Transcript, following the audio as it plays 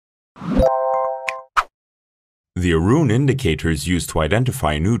The Aroon indicator is used to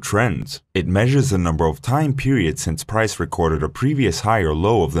identify new trends. It measures the number of time periods since price recorded a previous high or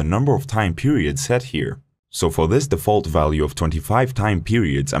low of the number of time periods set here. So for this default value of 25 time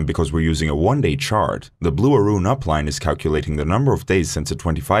periods, and because we're using a one-day chart, the blue Aroon upline is calculating the number of days since a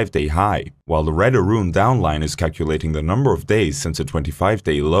 25-day high, while the red Aroon downline is calculating the number of days since a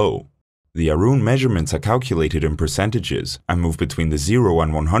 25-day low. The Aroon measurements are calculated in percentages and move between the 0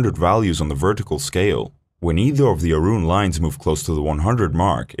 and 100 values on the vertical scale. When either of the Aroon lines move close to the 100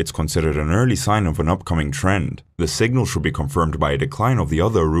 mark, it's considered an early sign of an upcoming trend. The signal should be confirmed by a decline of the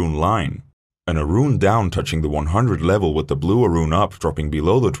other Aroon line. An Aroon down touching the 100 level with the blue Aroon up dropping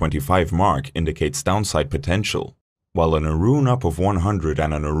below the 25 mark indicates downside potential, while an Aroon up of 100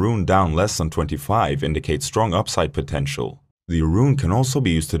 and an Aroon down less than 25 indicate strong upside potential. The Aroon can also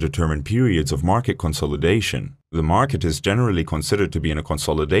be used to determine periods of market consolidation. The market is generally considered to be in a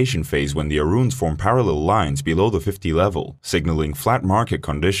consolidation phase when the Aroons form parallel lines below the 50 level, signaling flat market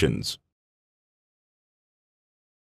conditions.